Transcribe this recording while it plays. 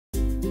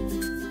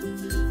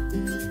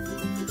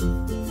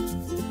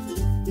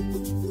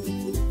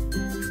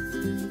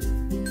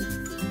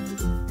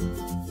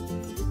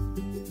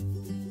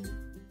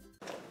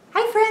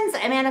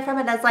Amanda from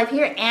A Does Life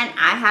here, and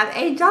I have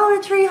a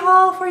Dollar Tree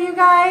haul for you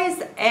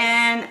guys.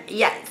 And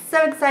yeah,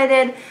 so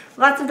excited.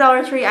 Lots of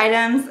Dollar Tree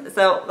items,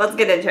 so let's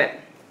get into it.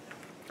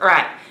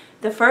 Alright,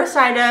 the first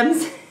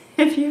items,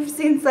 if you've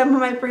seen some of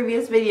my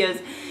previous videos,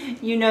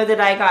 you know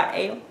that I got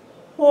a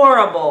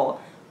horrible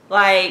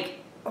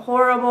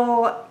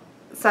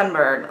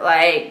sunburn,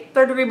 like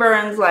 3rd-degree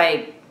burns,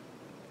 like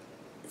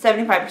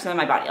 75% of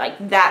my body,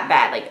 like that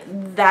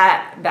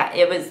bad,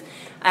 it was,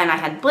 and I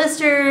had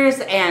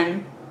blisters,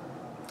 and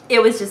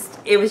it was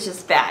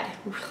just bad,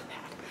 really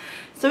bad.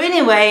 So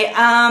anyway,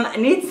 I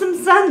need some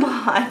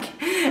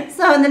sunblock.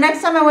 So the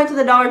next time I went to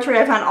the Dollar Tree,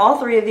 I found all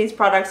 3 of these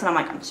products, and I'm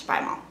like, I'm just buy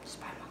them all,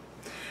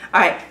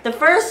 Alright, the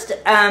first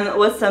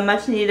was some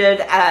much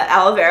needed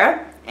aloe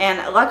vera.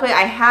 And luckily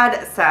I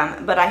had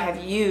some, but I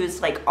have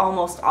used like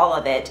almost all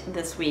of it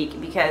this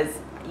week because,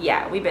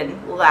 yeah, we've been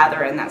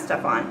lathering that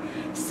stuff on.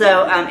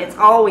 So it's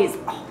always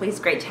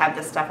great to have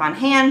this stuff on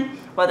hand,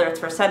 whether it's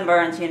for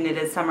sunburns, you know, it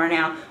is summer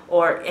now,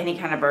 or any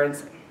kind of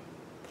burns.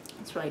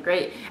 It's really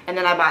great. And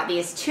then I bought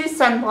these 2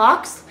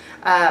 sunblocks.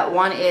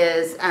 One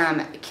is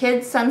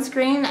Kids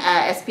Sunscreen,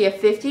 SPF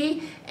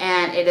 50,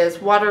 and it is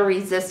water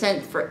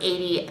resistant for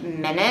 80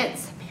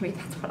 minutes. Maybe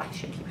that's what I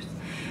should use.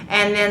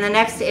 And then the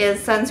next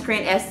is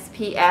Sunscreen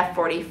SPF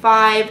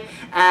 45,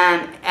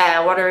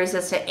 water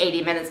resistant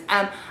 80 minutes.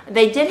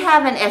 They did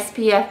have an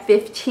SPF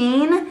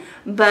 15,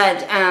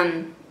 but,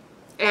 and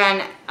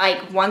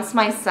like once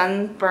my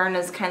sunburn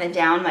is kind of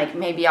down, like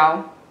maybe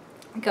I'll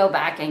go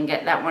back and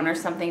get that one or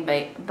something,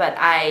 but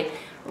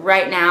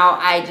right now,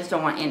 I just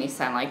don't want any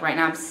sun. Like right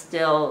now I'm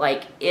still,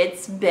 like,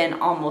 it's been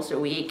almost a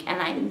week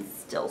and I'm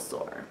still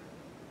sore.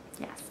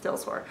 Yeah, still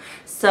sore.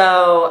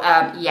 So,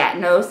 yeah,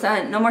 no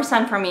sun, no more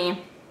sun for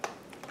me.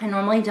 I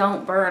normally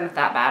don't burn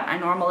that bad. I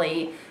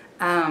normally,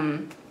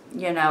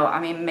 you know, I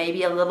mean,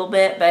 maybe a little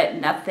bit, but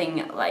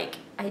nothing like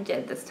I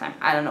did this time.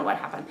 I don't know what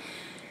happened.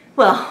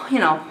 Well, you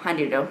know, I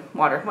do know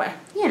water, what,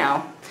 you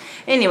know.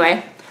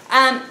 Anyway,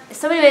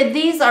 so anyway,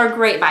 these are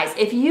great buys.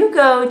 If you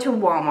go to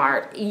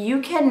Walmart,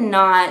 you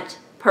cannot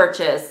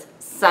purchase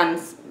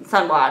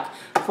sunblock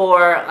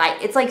for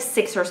like, it's like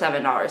 $6 or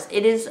 $7.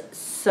 It is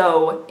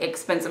so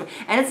expensive,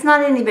 and it's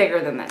not any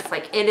bigger than this.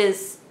 Like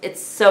it's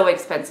so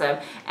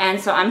expensive, and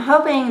so I'm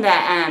hoping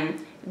that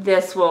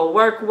this will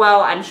work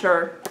well. I'm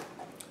sure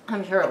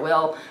it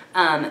will.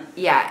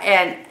 Yeah,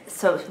 and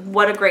so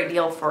what a great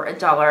deal for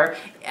 $1.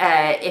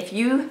 If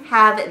you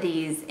have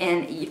these,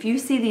 and if you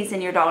see these in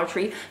your Dollar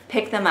Tree,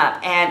 pick them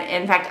up. And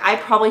in fact, I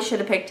probably should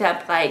have picked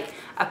up like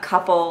a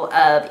couple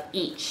of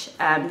each,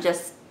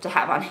 just to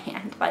have on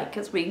hand, like,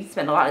 because we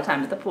spend a lot of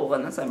time at the pool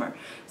in the summer.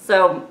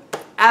 So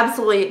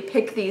absolutely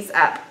pick these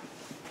up.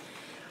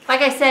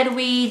 Like I said,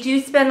 we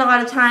do spend a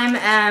lot of time,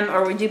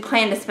 or we do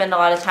plan to spend a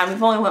lot of time.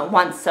 We've only went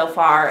once so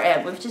far.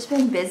 We've just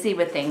been busy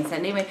with things.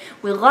 And anyway,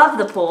 we love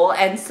the pool.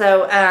 And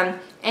so,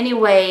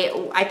 anyway,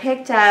 I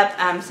picked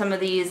up some of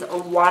these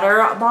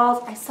water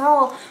balls. I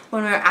saw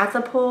when we were at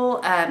the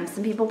pool,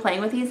 some people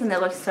playing with these, and they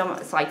looked so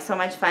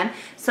much fun.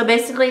 So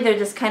basically, they're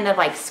just kind of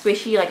like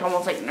squishy, like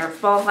almost like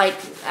Nerf ball like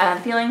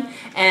feeling.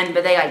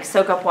 But they like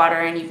soak up water,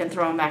 and you can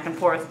throw them back and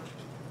forth.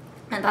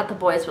 I thought the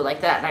boys would like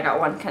that, and I got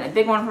one kind of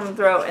big one from the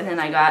throw, and then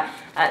I got,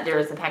 there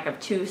was a pack of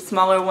 2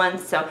 smaller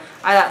ones, so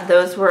I thought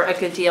those were a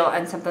good deal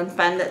and something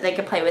fun that they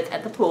could play with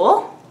at the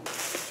pool.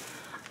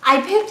 I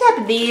picked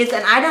up these,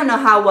 and I don't know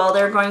how well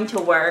they're going to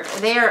work.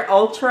 They are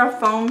ultra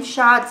foam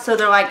shots, so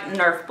they're like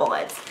Nerf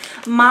bullets.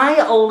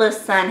 My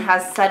oldest son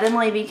has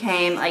suddenly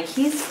became, like,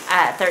 he's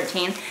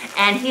 13,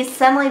 and he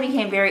suddenly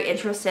became very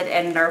interested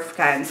in Nerf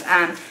guns.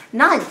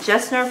 Not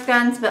just Nerf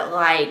guns, but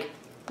like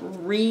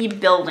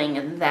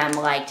rebuilding them,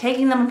 like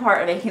taking them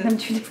apart and making them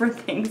do different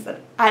things.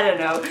 I don't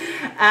know.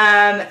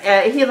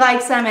 He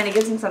likes them, and it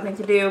gives him something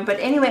to do. But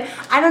anyway,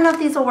 I don't know if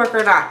these will work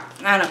or not.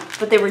 I don't know.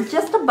 But they were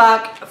just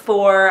 $1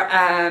 for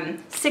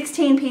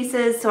 16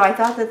 pieces, so I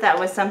thought that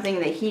was something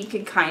that he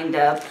could kind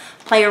of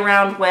play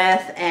around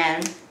with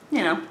and,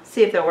 you know,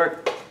 see if they'll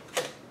work.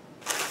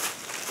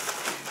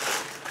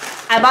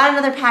 I bought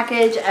another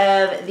package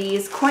of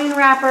these coin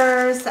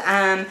wrappers.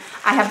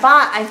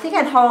 I think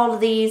I'd hauled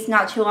these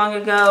not too long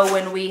ago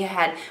when we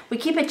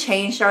keep a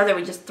change jar that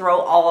we just throw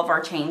all of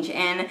our change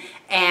in.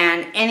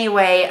 And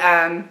anyway,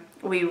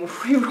 we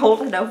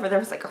rolled it over. There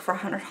was like over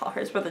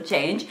 $100 worth of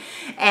change.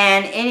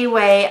 And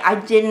anyway,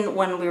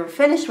 when we were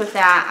finished with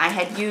that, I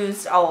had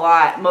used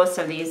most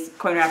of these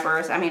coin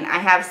wrappers. I mean, I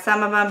have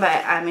some of them,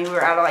 but I mean, we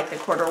were out of like the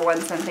quarter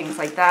ones and things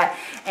like that.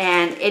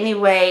 And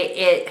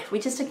anyway, we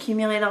just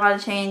accumulated a lot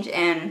of change,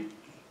 and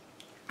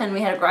we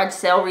had a garage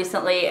sale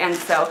recently, and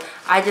so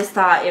I just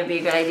thought it would be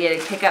a good idea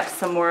to pick up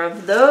some more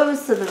of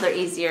those so that they're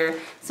easier,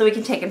 so we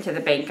can take them to the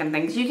bank and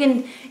things. You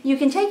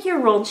can take your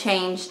rolled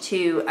change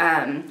to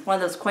one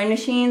of those coin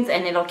machines,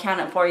 and it'll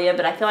count it for you,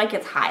 but I feel like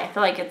it's high. I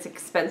feel like it's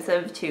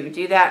expensive to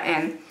do that,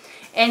 and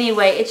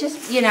anyway, it's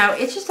just, you know,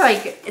 it's just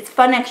like, it's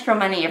fun extra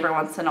money every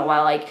once in a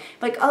while. Like,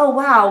 oh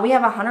wow, we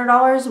have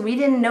 $100 we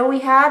didn't know we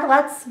had.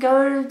 Let's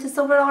go to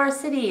Silver Dollar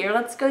City, or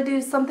let's go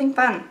do something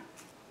fun.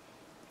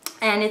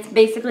 And it's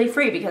basically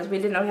free because we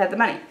didn't know we had the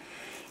money.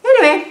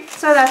 Anyway,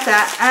 So that's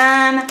that.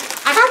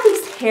 I got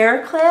these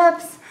hair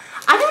clips.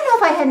 I don't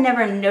know if I had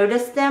never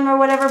noticed them or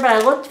whatever, but I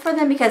looked for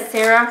them because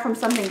Sarah from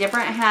Something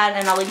Different had,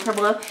 and I'll link her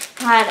below,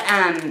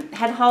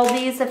 had hauled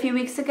these a few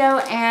weeks ago,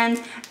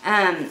 and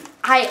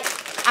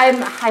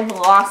I've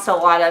lost a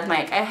lot of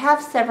my, I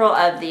have several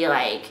of the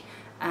like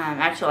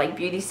actual like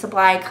beauty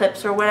supply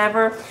clips or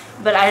whatever,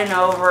 but I don't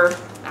know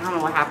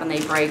what happened,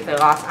 they break, they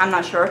lost, I'm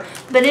not sure.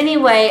 But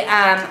anyway,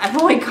 I've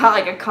only got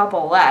like a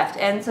couple left,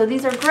 and so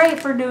these are great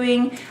for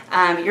doing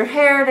your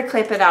hair, to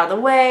clip it out of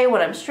the way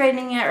when I'm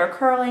straightening it or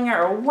curling it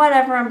or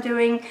whatever I'm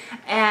doing.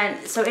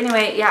 And so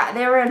anyway, yeah,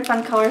 they were in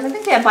fun colors. I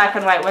think they had black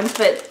and white ones,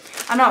 but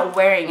I'm not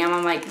wearing them.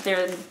 I'm like,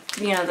 they're,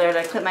 you know, they're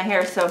to clip my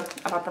hair, so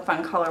I bought the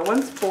fun color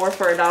ones. 4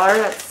 for $1.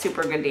 That's a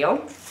super good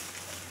deal.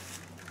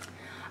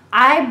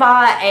 I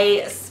bought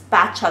a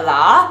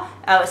spatula.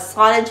 A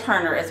slotted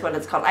turner is what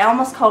it's called. I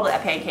almost called it a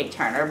pancake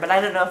turner, but I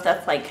don't know if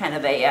that's like kind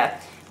of a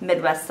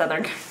Midwest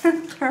Southern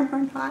term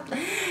or not.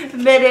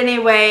 But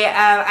anyway,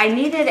 I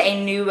needed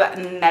a new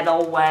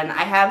metal one.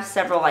 I have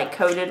several like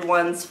coated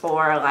ones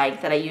for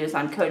like that I use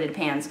on coated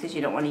pans because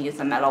you don't want to use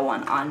a metal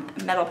one on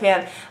a metal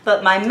pan.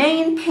 But my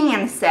main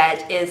pan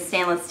set is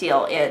stainless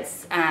steel. We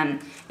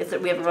have a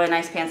really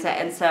nice pan set,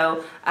 and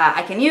so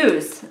I can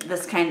use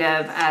this kind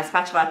of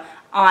spatula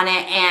on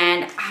it,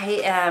 and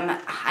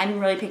I'm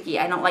really picky.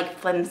 I don't like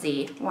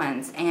flimsy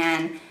ones,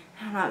 and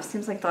I don't know, it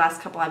seems like the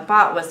last couple I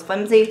bought was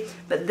flimsy,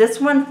 but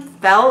this one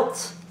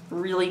felt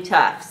really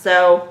tough,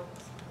 so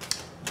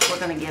we're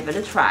gonna give it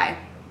a try.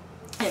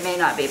 It may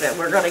not be, but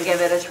we're gonna give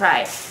it a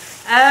try.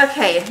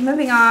 Okay,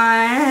 moving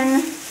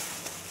on.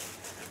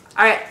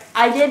 All right,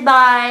 I did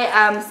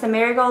buy some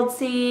marigold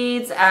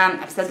seeds.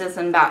 I've said this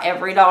in about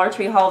every Dollar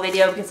Tree haul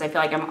video because I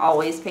feel like I'm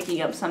always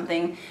picking up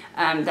something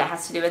that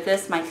has to do with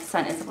this. My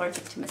son is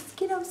allergic to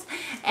mosquitoes,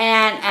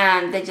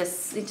 and it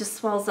just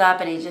swells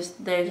up, and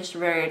they're just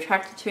very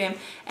attracted to him.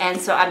 And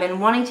so I've been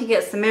wanting to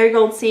get some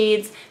marigold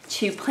seeds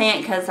to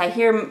plant because I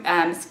hear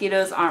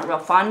mosquitoes aren't real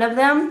fond of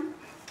them,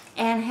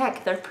 and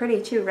heck, they're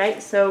pretty too,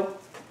 right? So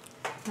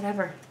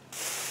whatever.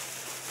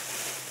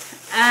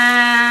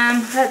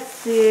 Let's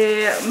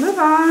see, move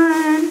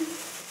on.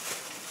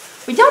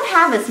 We don't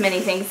have as many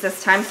things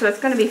this time, so it's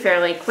going to be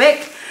fairly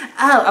quick.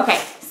 Oh, okay.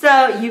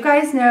 So you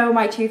guys know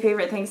my 2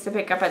 favorite things to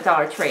pick up at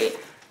Dollar Tree.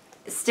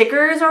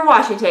 Stickers or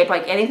washi tape,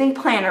 like anything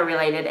planner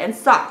related, and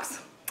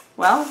socks.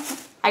 Well,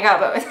 I got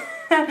both.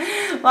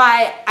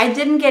 Well, I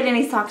didn't get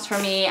any socks for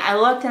me. I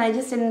looked and I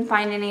just didn't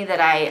find any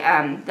that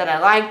I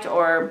liked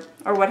or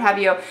what have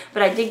you.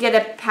 But I did get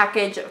a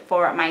package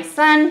for my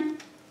son.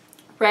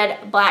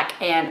 Red, black,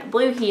 and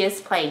blue. He is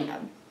playing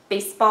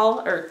baseball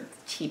or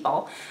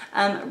t-ball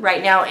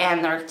right now,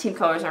 and their team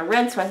colors are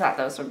red, so I thought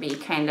those would be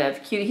kind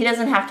of cute. He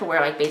doesn't have to wear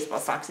like baseball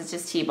socks, it's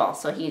just t-ball,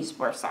 so he just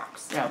wears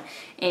socks. So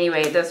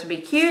anyway, those would be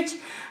cute.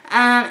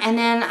 And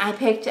then I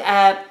picked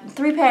up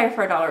 3 pair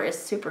for $1 is a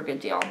super good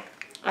deal.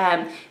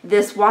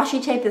 This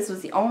washi tape, this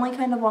was the only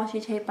kind of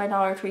washi tape my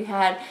Dollar Tree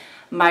had.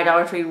 My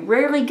Dollar Tree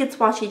rarely gets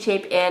washi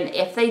tape, and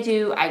if they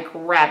do, I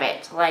grab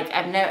it. Like,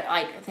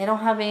 they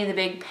don't have any of the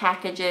big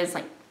packages,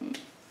 like,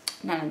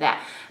 none of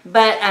that.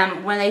 But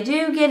when they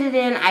do get it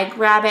in, I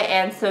grab it,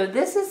 and so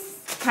this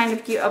is kind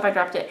of cute. Oh, I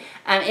dropped it.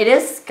 It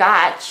is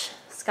Scotch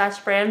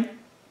brand,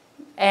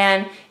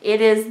 and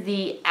it is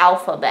the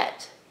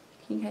alphabet.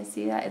 Can you guys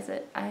see that? Is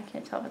it? I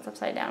can't tell if it's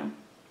upside down.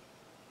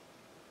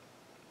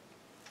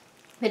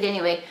 But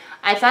anyway,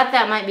 I thought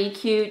that might be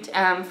cute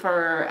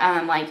for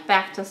like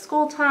back to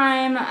school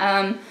time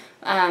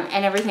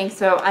and everything.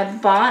 So I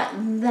bought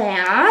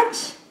that.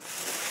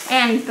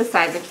 And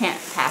besides, I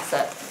can't pass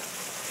up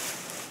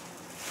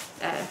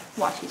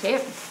washi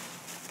tape.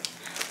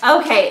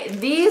 Okay,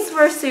 these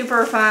were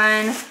super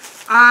fun.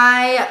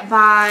 I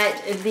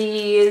bought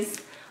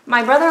these.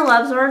 My brother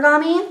loves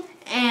origami,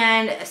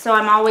 and so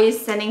I'm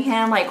always sending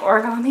him like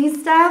origami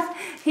stuff.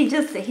 He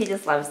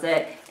just loves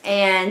it.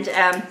 And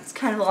it's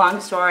kind of a long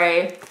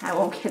story. I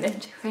won't get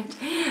into it.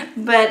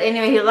 But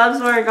anyway, he loves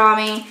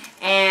origami,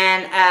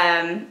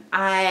 and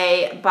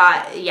I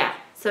bought, yeah.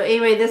 So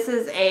anyway, this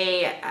is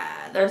a,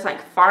 there's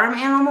like farm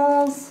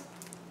animals.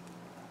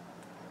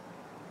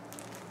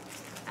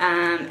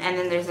 And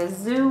then there's a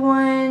zoo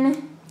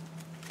one.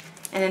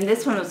 And then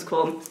this one was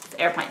cool. It's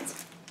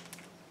airplanes.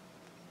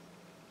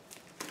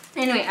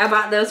 Anyway, I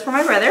bought those for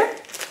my brother.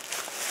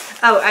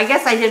 Oh, I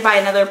guess I did buy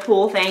another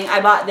pool thing. I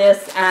bought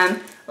this, is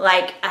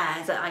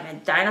it like a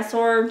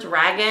dinosaur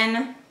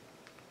dragon?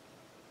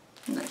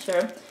 I'm not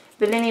sure.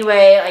 But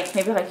anyway, like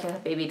maybe like a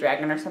baby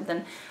dragon or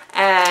something.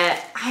 I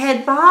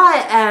had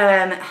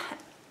bought,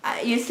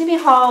 you see me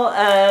haul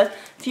a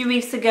few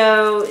weeks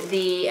ago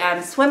the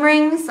swim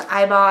rings.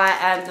 I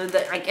bought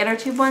the like inner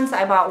tube ones.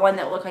 I bought one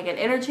that looked like an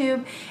inner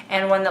tube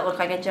and one that looked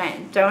like a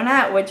giant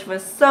donut, which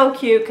was so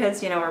cute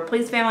because, you know, we're a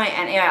police family,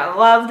 and yeah, I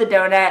love the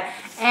donut,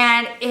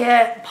 and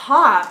it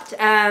popped.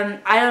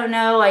 I don't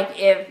know, like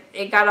if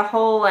it got a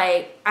whole,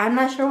 like, I'm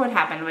not sure what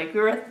happened. Like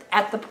we were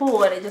at the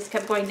pool and it just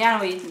kept going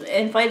down. We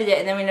inflated it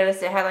and then we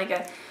noticed it had like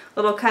a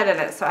little cut in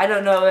it. So I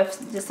don't know if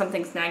just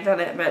something snagged on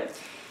it, but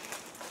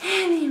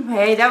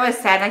Anyway, that was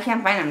sad. I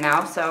can't find them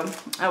now, so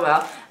oh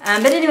well.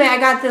 But anyway, I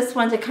got this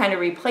one to kind of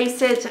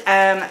replace it.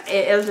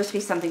 It'll just be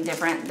something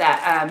different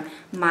that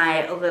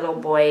my little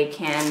boy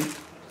can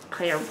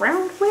play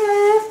around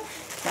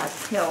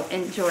with. He'll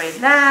enjoy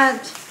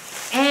that.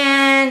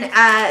 And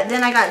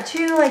then I got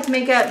two like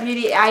makeup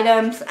beauty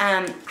items.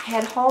 I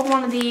had hauled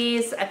one of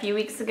these a few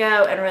weeks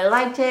ago and really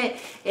liked it.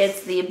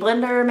 It's the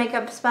blender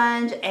makeup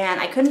sponge,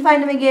 and I couldn't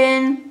find them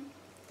again.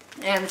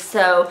 And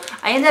so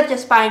I ended up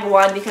just buying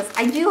one because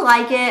I do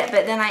like it,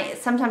 but then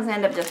sometimes I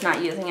end up just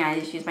not using it. I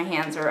just use my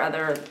hands or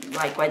other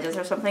like wedges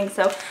or something.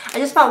 So I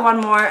just bought one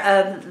more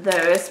of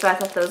those, but I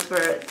thought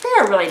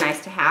they're really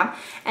nice to have.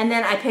 And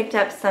then I picked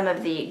up some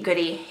of the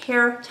Goody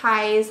hair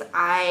ties.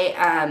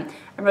 I'm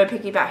really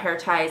picky about hair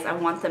ties. I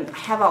want them, I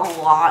have a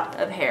lot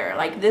of hair.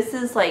 Like this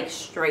is like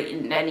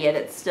straightened and yet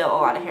it's still a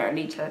lot of hair. I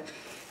need to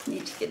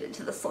get it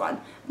to the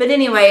salon. But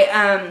anyway,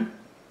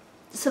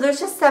 so there's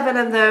just 7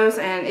 of those,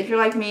 and if you're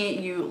like me,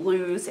 you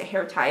lose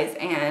hair ties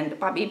and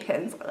bobby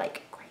pins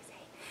like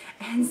crazy.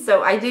 And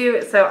so I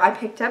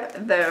picked up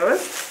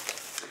those.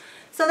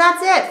 So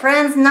that's it,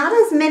 friends. Not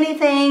as many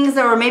things,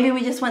 or maybe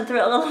we just went through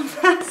it a little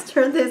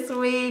faster this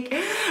week,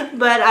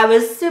 but I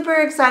was super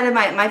excited.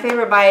 My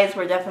favorite buys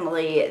were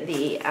definitely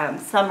the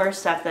summer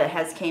stuff that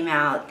has came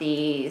out,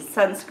 the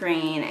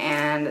sunscreen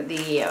and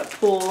the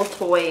pool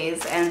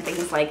toys and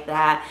things like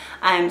that.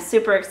 I'm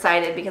super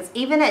excited because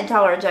even at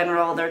Dollar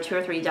General, they're $2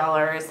 or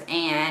 $3,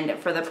 and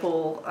for the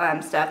pool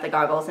stuff, the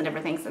goggles and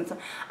different things. And so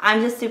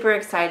I'm just super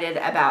excited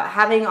about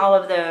having all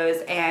of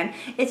those, and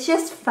it's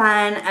just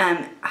fun.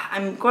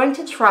 I'm going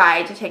to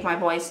try to take my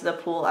boys to the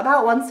pool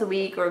about once a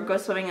week, or go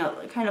swimming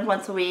kind of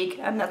once a week.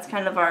 That's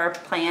kind of our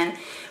plan.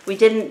 We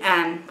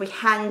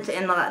hadn't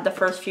in the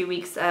first few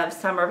weeks of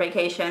summer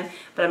vacation,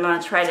 but I'm going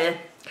to try to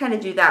kind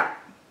of do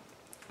that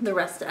the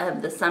rest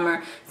of the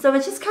summer. So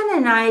it's just kind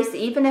of nice,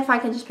 even if I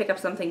can just pick up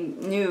something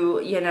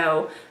new, you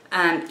know,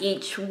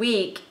 each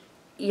week,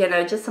 you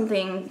know, just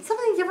something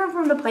different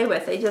for them to play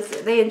with.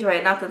 They enjoy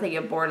it. Not that they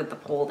get bored at the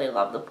pool. They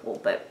love the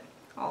pool, but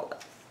all of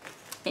that.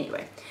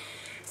 Anyway.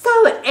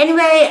 So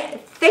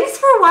anyway, thanks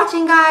for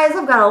watching, guys.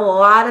 I've got a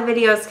lot of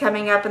videos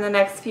coming up in the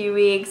next few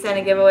weeks and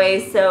a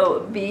giveaway,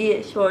 so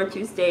be sure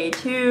to stay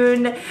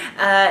tuned.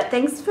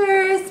 Thanks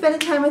for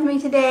spending time with me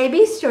today.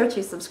 Be sure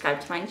to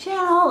subscribe to my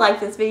channel, like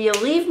this video,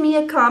 leave me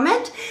a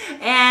comment,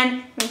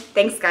 and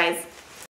thanks, guys.